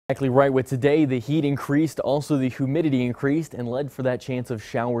Exactly right. With today, the heat increased, also the humidity increased, and led for that chance of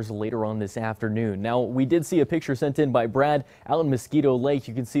showers later on this afternoon. Now, we did see a picture sent in by Brad out in Mosquito Lake.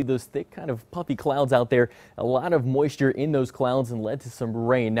 You can see those thick kind of puffy clouds out there. A lot of moisture in those clouds and led to some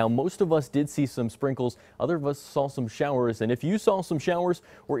rain. Now, most of us did see some sprinkles. Other of us saw some showers. And if you saw some showers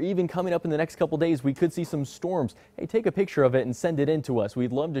or even coming up in the next couple days, we could see some storms. Hey, take a picture of it and send it in to us.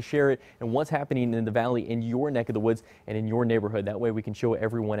 We'd love to share it and what's happening in the valley in your neck of the woods and in your neighborhood. That way we can show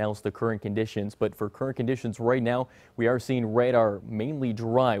everyone else the current conditions. But for current conditions right now, we are seeing radar mainly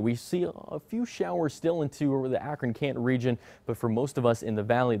dry. We see a few showers still into the Akron-Canton region, but for most of us in the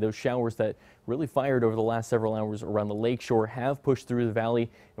valley, those showers that really fired over the last several hours around the lakeshore have pushed through the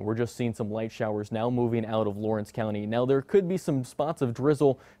valley, and we're just seeing some light showers now moving out of Lawrence County. Now, there could be some spots of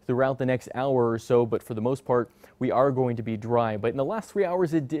drizzle throughout the next hour or so, but for the most part, we are going to be dry. But in the last 3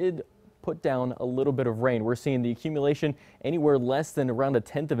 hours, it did put down a little bit of rain. We're seeing the accumulation anywhere less than around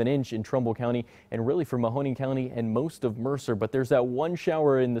 1/10 of an inch in Trumbull County and really for Mahoning County and most of Mercer. But there's that one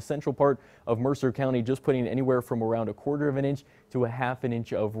shower in the central part of Mercer County just putting anywhere from around 1/4 of an inch to 1/2 an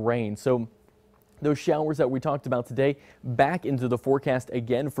inch of rain. So those showers that we talked about today back into the forecast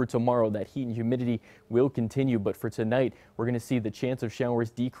again for tomorrow. That heat and humidity will continue, but for tonight, we're going to see the chance of showers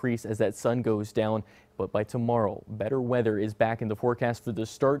decrease as that sun goes down. But by tomorrow, better weather is back in the forecast for the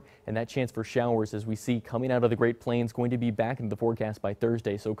start, and that chance for showers, as we see coming out of the Great Plains, going to be back in the forecast by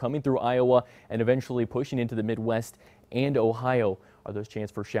Thursday. So coming through Iowa and eventually pushing into the Midwest and Ohio are those chance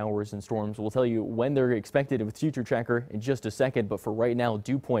for showers and storms. We'll tell you when they're expected with Future Tracker in just a second, but for right now,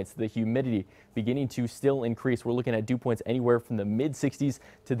 dew points, the humidity beginning to still increase. We're looking at dew points anywhere from the mid 60s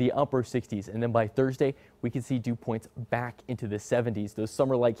to the upper 60s, and then by Thursday, we can see dew points back into the 70s. Those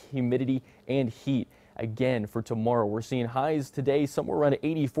summer-like humidity and heat. Again, for tomorrow, we're seeing highs today somewhere around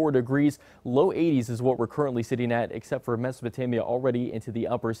 84 degrees. Low 80s is what we're currently sitting at, except for Mesopotamia already into the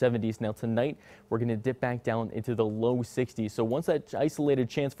upper 70s. Now tonight, we're going to dip back down into the low 60s. So once that isolated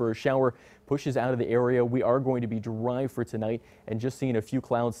chance for a shower pushes out of the area, we are going to be dry for tonight and just seeing a few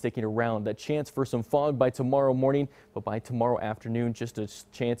clouds sticking around. That chance for some fog by tomorrow morning, but by tomorrow afternoon, just a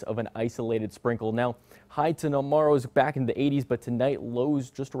chance of an isolated sprinkle. Now, high to tomorrow is back in the 80s, but tonight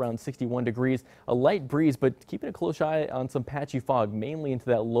lows just around 61 degrees. A light breeze, but keeping a close eye on some patchy fog, mainly into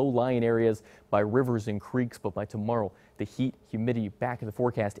that low-lying areas by rivers and creeks. But by tomorrow, the heat, humidity back in the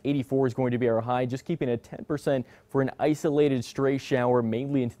forecast. 84 is going to be our high, just keeping at 10% for an isolated stray shower,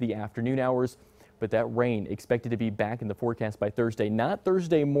 mainly into the afternoon hours. But that rain expected to be back in the forecast by Thursday, not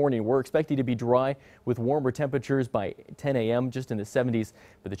Thursday morning. We're expecting to be dry with warmer temperatures by 10 a.m., just in the 70s.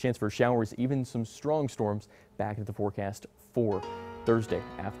 But the chance for showers, even some strong storms, back into the forecast for Thursday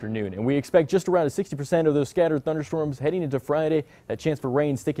afternoon. And we expect just around 60% of those scattered thunderstorms heading into Friday. That chance for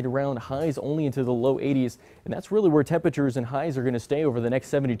rain sticking around, highs only into the low 80s. And that's really where temperatures and highs are going to stay over the next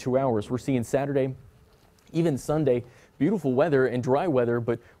 72 hours. We're seeing Saturday, even Sunday, beautiful weather and dry weather,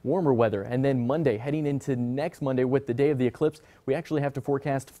 but warmer weather. And then Monday, heading into next Monday with the day of the eclipse, we actually have to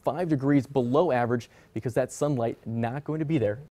forecast 5 degrees below average because that sunlight not going to be there.